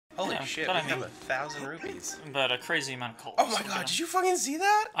Holy Yeah, shit, but we I have mean- 1,000 rupees. But a crazy amount of coal. Oh my god, did you fucking see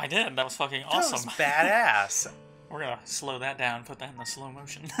that? I did. That was fucking That awesome. was badass. We're gonna slow that down, put that in the slow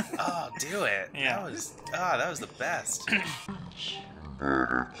motion. Oh, do it. Yeah. That was the best.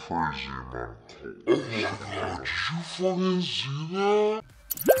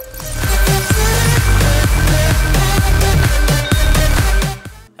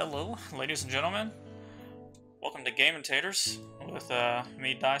 Hello, ladies and gentlemen. Welcome to Gamentators with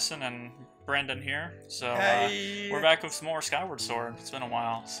me, Dyson, and Brendan here. So Hey. we're back with some more Skyward Sword. It's been a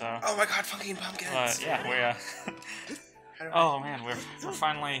while, so. Oh my god, fucking pumpkins. Yeah, we. Oh man, we're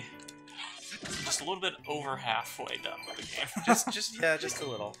finally just a little bit over halfway done with the game. just a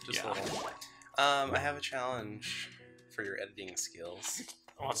little. Just a little. I have a challenge for your editing skills.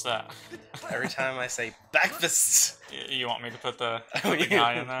 What's that? Every time I say Bekfast, You want me to put the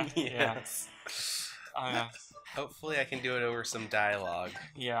guy in there? Yes. Yeah. Hopefully I can do it over some dialogue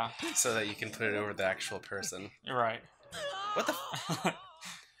Yeah. so that you can put it over the actual person. You're right. What the f-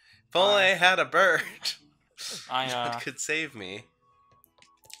 If only I had a bird that could save me.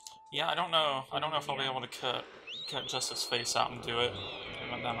 Yeah, I don't know if I'll be able to cut just his face out and do it.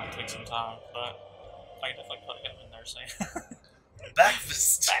 That might take some time, but I can definitely put him in there saying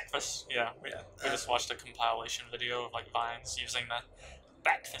Bekfast. Bekfast. Yeah, we just watched a compilation video of like vines using the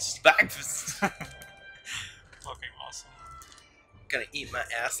Bekfast. Bekfast. Fucking awesome. Gonna eat my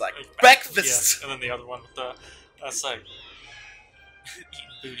ass like breakfast. Yeah, and then the other one with that's like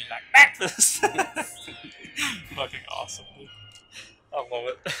eating booty like breakfast. Fucking awesome, dude. I love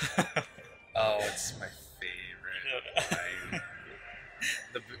it. Oh, it's my favorite line.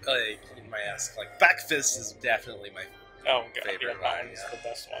 Eating my ass like breakfast is definitely my favorite line. Mine's the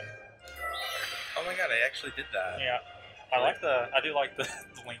best one. Oh my god, I actually did that. Yeah, I do like the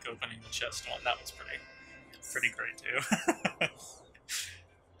Link opening the chest one. That was pretty great too.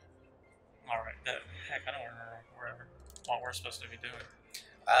 All right, heck, I don't remember what we're supposed to be doing.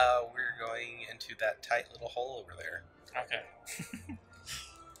 We're going into that tight little hole over there. Okay.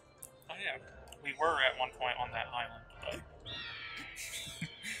 Oh yeah, we were at one point on that island, but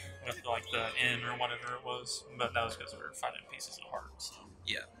with like the inn or whatever it was, but that was because we were finding pieces of heart. So.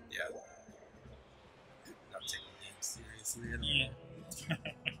 Yeah. Not taking the game seriously at all. Yeah.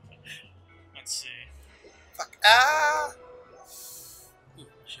 Let's see. Fuck. Ah! Ooh,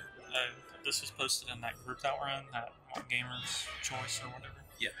 shit. This was posted in that group that we're in, that Gamers Choice or whatever.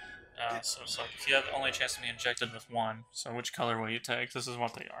 Yeah. So it's like, if you have only a chance to be injected with one, so which color will you take? This is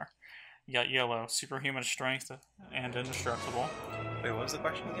what they are. You got yellow, superhuman strength, and indestructible. Wait, what was the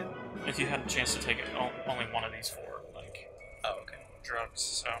question again? If you had a chance to take it, only one of these four, like, drugs.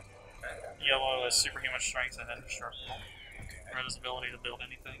 So, yellow is superhuman strength and indestructible. Red is ability to build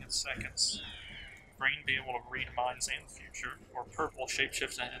anything in seconds. Green, be able to read minds and the future. Or purple,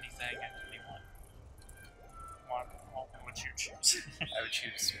 shapeshifts into anything and anyone. What would you choose? I would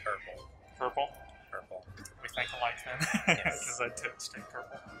choose purple. Purple? Purple. We think alike then. Yes. Because I did take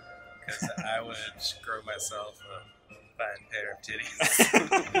purple. Because I would grow myself a fine pair of titties.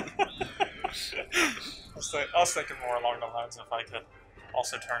 I was thinking more along the lines if I could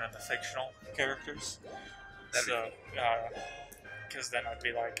also turn into fictional characters. Because then I'd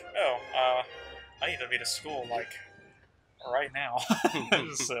be like, I need to be to school, like, right now.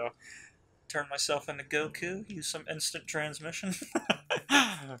 So, turn myself into Goku, use some instant transmission,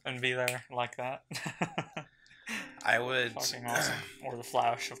 and be there like that. I would... Fucking awesome. Or the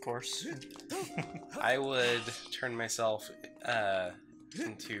Flash, of course. I would turn myself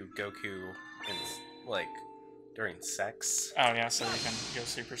into Goku during sex. Oh yeah, so you can go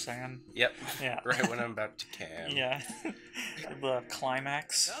Super Saiyan. Yep. Yeah. Right when I'm about to cam. Yeah. The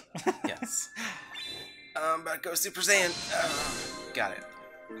climax. Yes. I'm about to go Super Saiyan. Got it.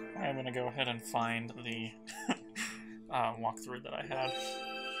 I'm gonna go ahead and find the walkthrough that I had,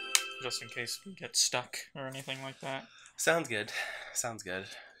 just in case we get stuck or anything like that. Sounds good. Sounds good.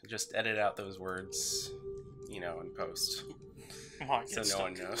 Just edit out those words, in post. Well, so no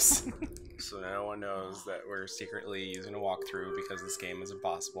one knows. So no one knows that we're secretly using a walkthrough because this game is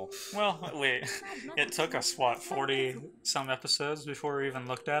impossible. Well, wait. It took us, 40-some episodes before we even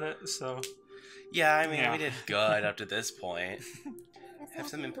looked at it, so... Yeah, I mean, we did good up to this point. Have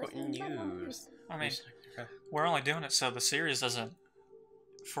some important news. I mean, we're only doing it so the series isn't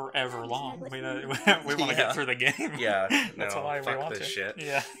forever long. We want to get through the game. Yeah, That's why we want this to. Shit.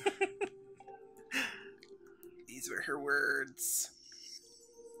 Yeah. These were her words.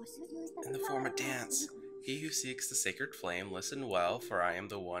 In the form of dance. He who seeks the sacred flame, listen well, for I am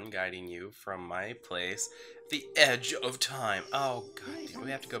the one guiding you from my place, the edge of time. Oh, god, dude, we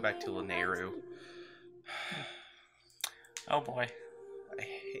have to go back to Laneru. Oh boy.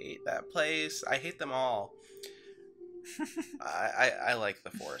 I hate that place. I hate them all. I like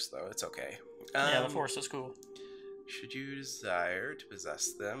the forest, though. It's okay. Yeah, the forest is cool. Should you desire to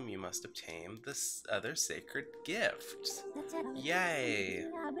possess them, you must obtain this other sacred gift. Yay!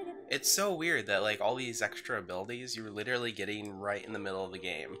 It's so weird that, like, all these extra abilities you're literally getting right in the middle of the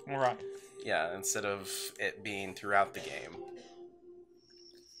game. Right. Yeah, instead of it being throughout the game.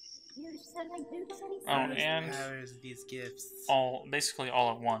 Oh, and powers of these gifts. Basically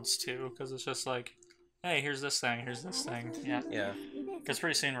all at once, too, because it's just like, hey, here's this thing, here's this thing. Yeah. Yeah. Because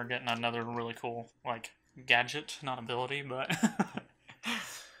pretty soon we're getting another really cool, like, gadget, not ability, but...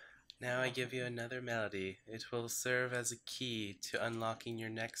 Now I give you another melody. It will serve as a key to unlocking your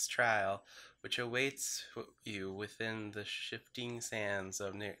next trial, which awaits you within the shifting sands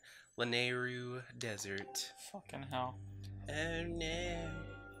of Lanayru Desert. Fucking hell. Oh no.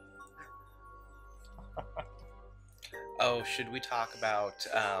 Oh, should we talk about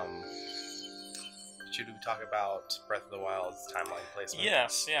Breath of the Wild's timeline placement?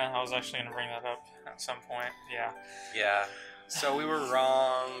 Yes, yeah, I was actually going to bring that up at some point, yeah. Yeah, so we were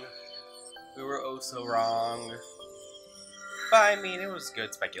wrong. We were oh so wrong. But I mean, it was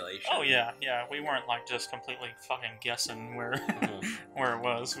good speculation. Oh yeah, yeah, we weren't like just completely fucking guessing where where it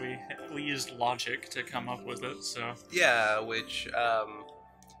was. We used logic to come up with it, so. Yeah, which,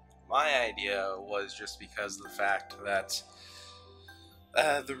 my idea was just because of the fact that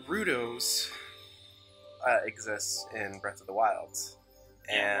the Rudos exist in Breath of the Wild.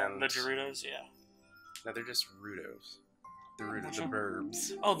 And the Gerudos, yeah. No, they're just Rudos. The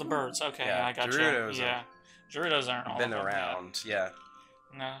birds. Oh, the birds, okay, yeah, I got Gerudos you. Yeah. Gerudos aren't all been of them, around, yeah.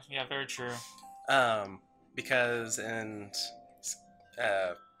 No, yeah, very true. Because in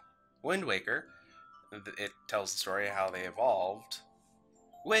Wind Waker, it tells the story of how they evolved,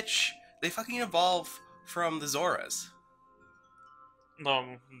 which they fucking evolve from the Zoras.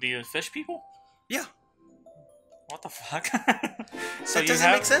 The fish people? Yeah. What the fuck? So that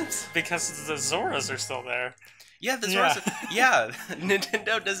doesn't make sense. Because the Zoras are still there. Yeah, the Zoras. Yeah,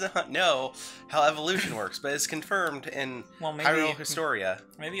 Nintendo doesn't know how evolution works, but it's confirmed in Hyrule Historia.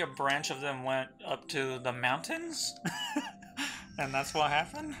 Maybe a branch of them went up to the mountains, and that's what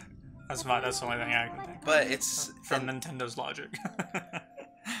happened. That's the only thing I can think. But it's from Nintendo's logic.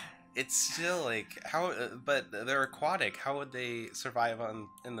 It's still like how, but they're aquatic. How would they survive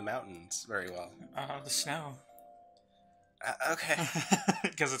in the mountains very well? The snow. Okay.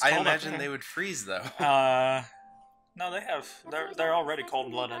 Because it's I cold imagine they would freeze though. No, they're already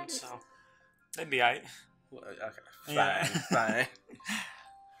cold-blooded, so they'd be aight. Okay, fine.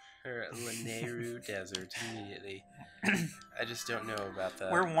 Lanayru Desert immediately. I just don't know about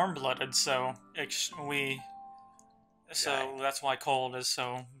that. We're warm-blooded, so that's why cold is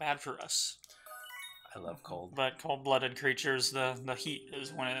so bad for us. I love cold. But cold-blooded creatures, the heat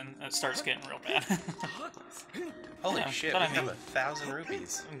is when it starts getting real bad. Holy shit, we have 1,000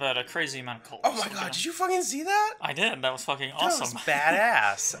 rupees. But a crazy amount of cold. Oh my god, did you fucking see that? I did, that was fucking awesome.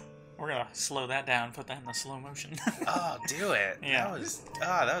 That was badass. We're gonna slow that down, put that in the slow motion. Oh, do it. Yeah.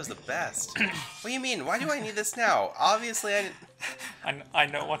 That was the best. What do you mean? Why do I need this now? Obviously I didn't... I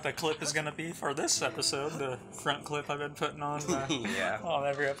know what the clip is gonna be for this episode, the front clip I've been putting on on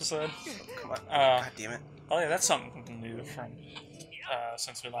every episode. Come on. God damn it. Oh yeah, that's something new from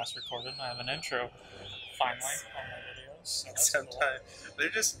since we last recorded. I have an intro finally on my videos. So sometimes they're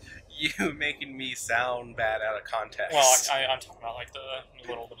just you making me sound bad out of context. Well, I'm talking about like the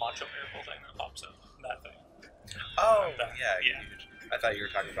macho miracle thing that pops up. That thing. Oh, yeah. Huge. I thought you were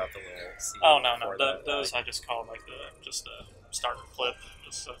talking about the little scene. Oh, no. Those I just called like the starter clip,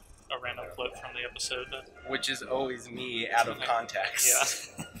 just a random clip from the episode. Which is always me out of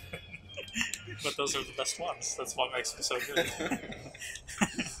context. Yeah. But those are the best ones. That's what makes them so good.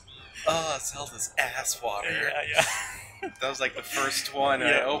 Oh, Zelda's ass water. Yeah. That was like the first one.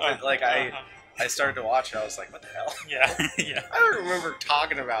 I opened, I started to watch it. I was like, what the hell? Yeah. I don't remember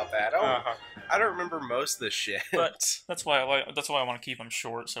talking about that. I don't remember most of this shit. But that's why I want to keep them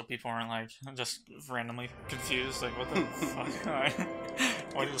short, so people aren't like just randomly confused. Like, what the fuck?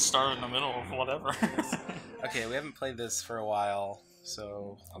 Why did it start in the middle of whatever? Okay, we haven't played this for a while,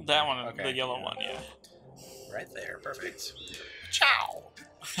 so that one, the yellow one, yeah. Right there, perfect. Ciao.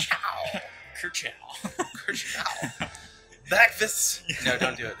 Kerchow. Bekfast. No,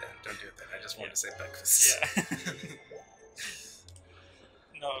 don't do it then. Don't do it then. I just wanted to say Bekfast. Yeah.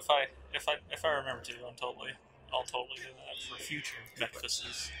 No, if I remember to, I'll totally do that for future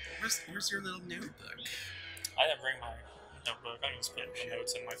Bekfasts. Where's your little notebook? I didn't bring my notebook. I just put the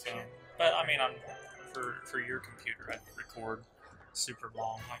notes in my phone. But I mean, for your computer, I record super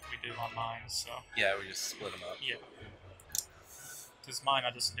long like we do on mine. So yeah, we just split them up. Yeah. Because mine,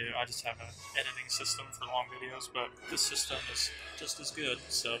 I just have an editing system for long videos, but this system is just as good.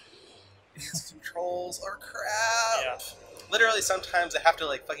 So these controls are crap. yeah. Literally, sometimes I have to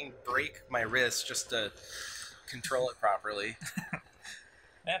like fucking break my wrist just to control it properly.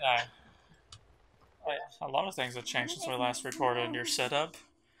 And a lot of things have changed since we last recorded. Your setup,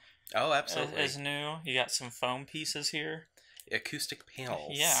 oh, absolutely, is new. You got some foam pieces here. Acoustic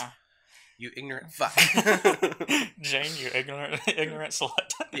panels. Yeah. You ignorant fuck. Jane, you ignorant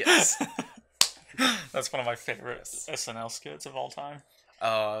slut. Yes. That's one of my favorite SNL skits of all time.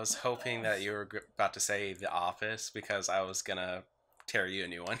 Oh, I was hoping that you were about to say The Office because I was gonna tear you a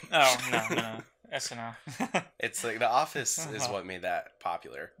new one. Oh, no. SNL. It's like The Office is what made that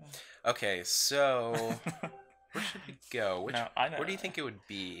popular. Okay, so where should we go? Where do you think it would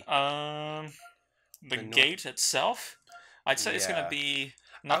be? The gate itself? I'd say it's gonna be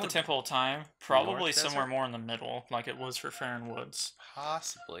not the Temple of Time, probably somewhere more in the middle, like it was for Fair and Woods.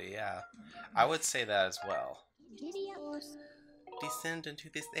 Possibly, yeah. I would say that as well. Descend into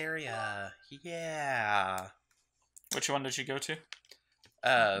this area. Yeah. Which one did you go to?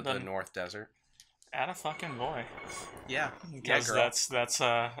 The North Desert. Atta fucking boy. Yeah. Because that's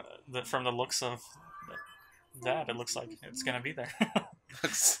from the looks of that, it looks like it's gonna be there.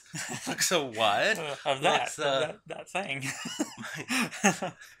 looks so what? Of that thing.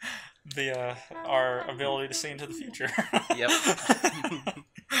 Our ability to see into the future. Yep.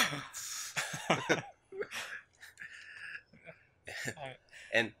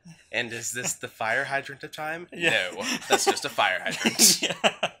 And is this the fire hydrant of time? Yeah. No, that's just a fire hydrant. Yeah.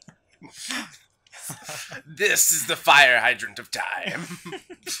 This is the fire hydrant of time.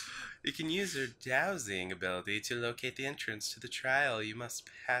 You can use your dowsing ability to locate the entrance to the trial you must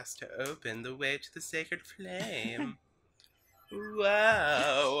pass to open the way to the sacred flame.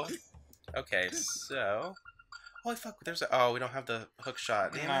 Wow. Okay, so... Holy fuck, we don't have the hook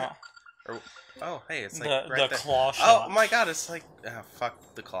shot. Damn it. Oh, hey, it's like right there. Claw shot. Oh my god, it's like... Oh,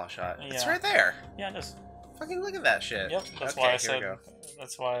 fuck the claw shot. Yeah. It's right there. Yeah, it is. Fucking look at that shit. Yep, that's why I said...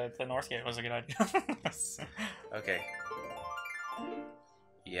 That's why the North Gate was a good idea. Okay.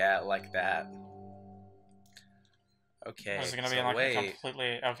 Yeah, like that. Okay. Was it going to be in like a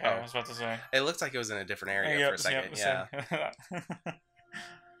completely... Okay, I was about to say. It looked like it was in a different area for a second. Yeah.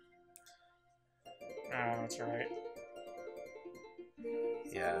 Oh, that's right.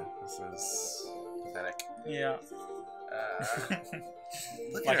 Yeah, this is pathetic. Yeah.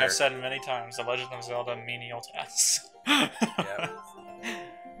 Look like at her. I've said many times, The Legend of Zelda menial tasks. Yeah.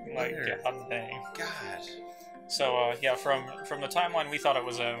 Like, god dang. God. So, yeah, from the timeline we thought it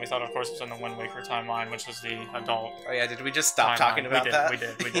was in, of course, it was in the Wind Waker timeline, which was the adult. Oh, yeah, did we just stop talking about that? We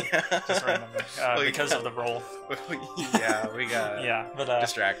did. Just randomly. Because of the roll. Yeah, we got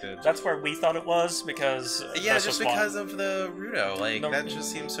distracted. That's where we thought it was, because... Yeah, just because of the Rudo. Like, that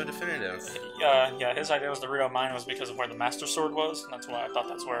just seems so definitive. Yeah, his idea was the Rudo. Mine was because of where the Master Sword was, and that's why I thought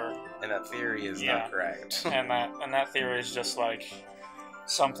that's where... And that theory is not correct. and that theory is just, like...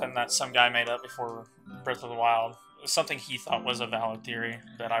 something that some guy made up before Breath of the Wild. Something he thought was a valid theory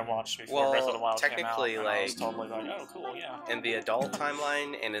that I watched before Breath of the Wild came out. Technically, like, I was totally like, oh, cool, yeah. In the adult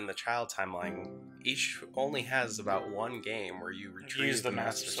timeline and in the child timeline, each only has about one game where you retrieve the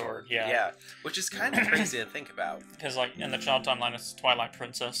Master Sword. Yeah, which is kind of crazy to think about. Because, like, in the child timeline, it's Twilight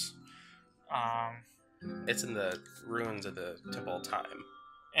Princess. It's in the ruins of the Temple of Time.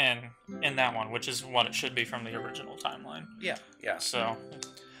 And in that one, which is what it should be from the original timeline. Yeah. So...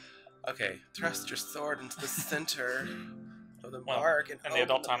 Okay, thrust your sword into the center of the mark. And the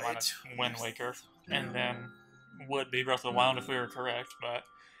adult timeline is Wind Waker. And then would be Breath of the Wild if we were correct, but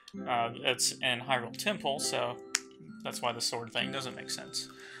it's in Hyrule Temple, so that's why the sword thing doesn't make sense.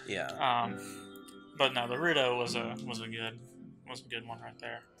 Yeah. But no, the Rudo was a good one right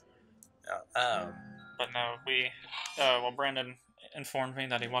there. But no, Brandon informed me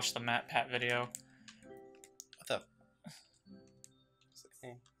that he watched the Matt Pat video. What the?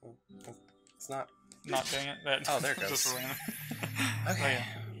 It's not doing it. There it goes. Okay. Okay.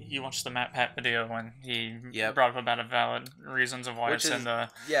 You watched the Matt Pat video when he brought up about a valid reasons of why it's in the...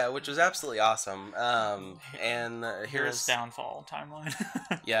 Yeah, which was absolutely awesome. And here's... Downfall timeline.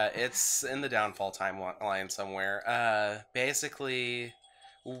 Yeah, it's in the Downfall timeline somewhere. Basically...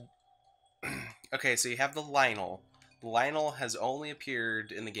 Okay, so you have the Lionel. The Lionel has only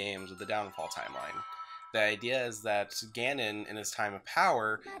appeared in the games with the Downfall timeline. The idea is that Ganon, in his time of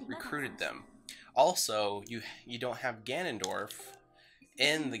power, recruited them. Also, you don't have Ganondorf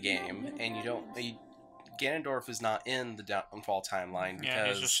in the game, and Ganondorf is not in the downfall timeline because yeah,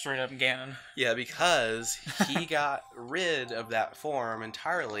 he's just straight up Ganon. Yeah, because he got rid of that form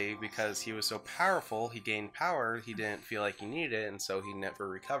entirely because he was so powerful. He gained power. He didn't feel like he needed it, and so he never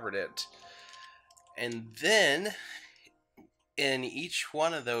recovered it. And then, in each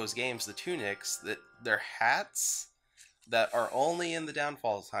one of those games, the tunics, their hats that are only in the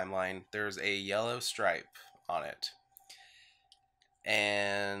downfall timeline, there's a yellow stripe on it.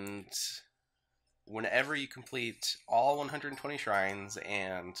 And whenever you complete all 120 shrines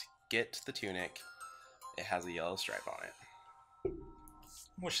and get the tunic, it has a yellow stripe on it.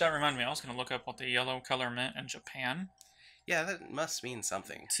 Which that reminded me, I was going to look up what the yellow color meant in Japan. Yeah, that must mean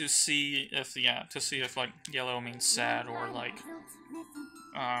something. To see if like yellow means sad or like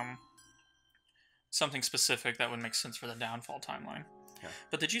something specific that would make sense for the downfall timeline. Yeah.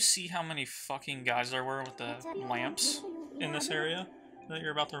 But did you see how many fucking guys there were with the lamps in this area that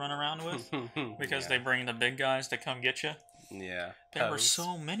you're about to run around with? Because they bring the big guys to come get you. Yeah. There were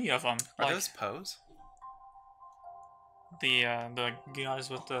so many of them. Are those Poes? The guys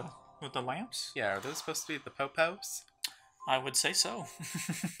with the lamps? Yeah, are those supposed to be the Popos? I would say so.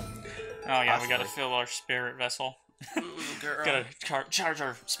 Oh yeah, possibly. We gotta fill our spirit vessel. Girl. Gotta charge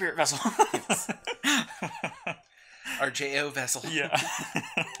our spirit vessel. Our JO vessel. Yeah.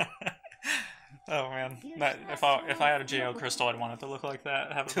 Oh man, if I had a JO crystal, I'd want it to look like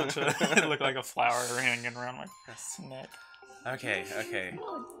that. Have a bunch of look like a flower hanging around my neck. Okay.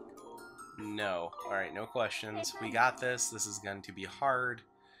 No. All right, no questions. We got this. This is going to be hard.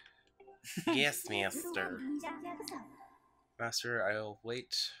 Yes, master. Master, I'll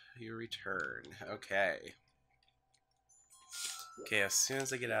wait your return. Okay. Okay, as soon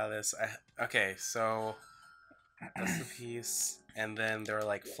as I get out of this, okay, so that's the piece, and then there are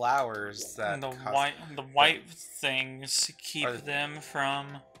like flowers that and the white things keep them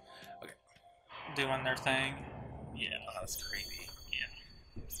from doing their thing. Yeah, oh, that's creepy. Yeah.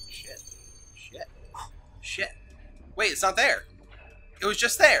 Shit. Wait, it's not there. It was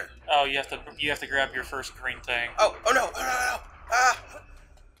just there. Oh, you have to grab your first green thing. Oh no! Ah.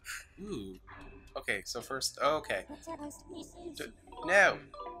 Ooh. Okay, so first. Oh, okay. No.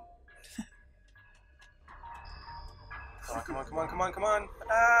 Come on.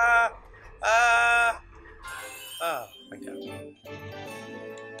 Oh my god.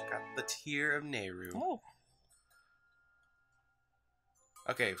 Got the Tear of Nehru. Oh.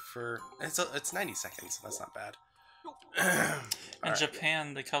 Okay, it's 90 seconds. That's not bad. In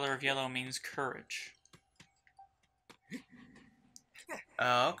Japan, the color of yellow means courage.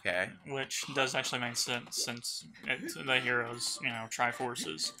 Oh, okay. Which does actually make sense since it's the heroes, Triforce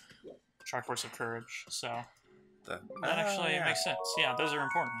of Courage. So that actually makes sense. Yeah, those are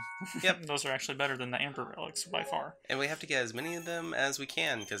important. Yep. Those are actually better than the Amber Relics by far. And we have to get as many of them as we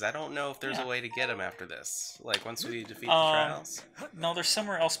can, because I don't know if there's a way to get them after this. Like, once we defeat the trials? No, there's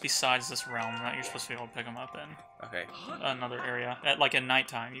somewhere else besides this realm that you're supposed to be able to pick them up in. Okay. Another area. At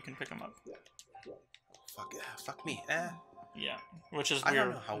nighttime, you can pick them up. Fuck me. Yeah, which is weird. I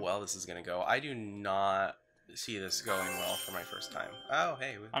don't know how well this is going to go. I do not see this going well for my first time. Oh,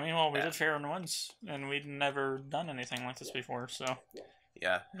 hey. We did Faron once, and we'd never done anything like this before, so...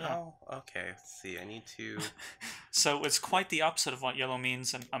 Yeah. Oh, okay. Let's see, I need to... So it's quite the opposite of what yellow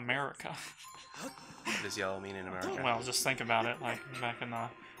means in America. What does yellow mean in America? Well, just think about it. Like, back in the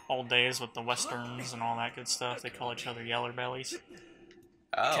old days with the westerns and all that good stuff, they call each other yeller bellies.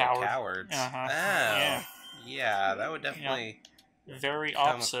 Oh, cowards. Uh-huh. Oh. Yeah, that would definitely... Very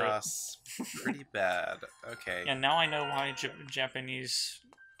opposite. Come across pretty bad. Okay. And now I know why Japanese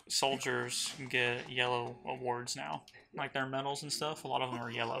soldiers get yellow awards now. Like their medals and stuff, a lot of them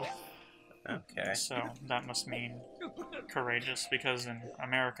are yellow. Okay. So that must mean courageous, because in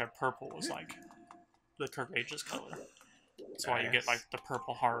America, purple is like the courageous color. That's why you get like the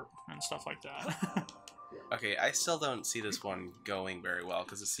Purple Heart and stuff like that. Okay, I still don't see this one going very well,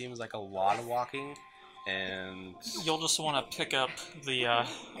 because it seems like a lot of walking. And you'll just want to pick up the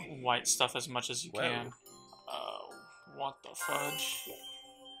white stuff as much as you can. What the fudge?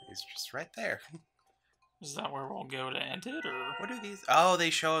 He's just right there. Is that where we'll go to end it, or what are these? Oh, they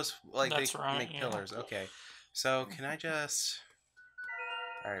show us like that's they right, make pillars. Okay, so can I just?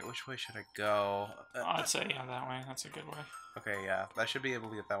 All right, which way should I go? I'd say that way. That's a good way. Okay, yeah, I should be able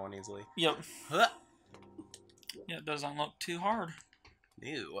to get that one easily. Yep. Yeah, it doesn't look too hard.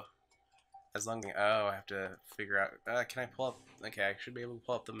 Ew. As long as I have to figure out. Can I pull up? Okay, I should be able to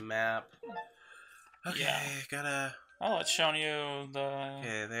pull up the map. Okay, yeah. Gotta. Oh, it's showing you the.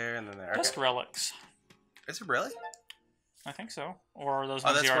 Okay, there and then there. Pest relics. Is it really? I think so. Or are those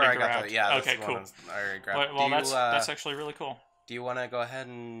ones you that's already where grabbed? I got the. Yeah. Okay, That's cool. The one I already grabbed. Well, that's actually really cool. do you want to go ahead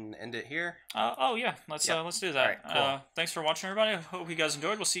and end it here? Oh yeah, let's do that. All right, cool. Thanks for watching, everybody. I hope you guys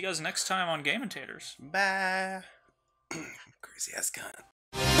enjoyed. We'll see you guys next time on Gamentators. Bye. Crazy ass cunt.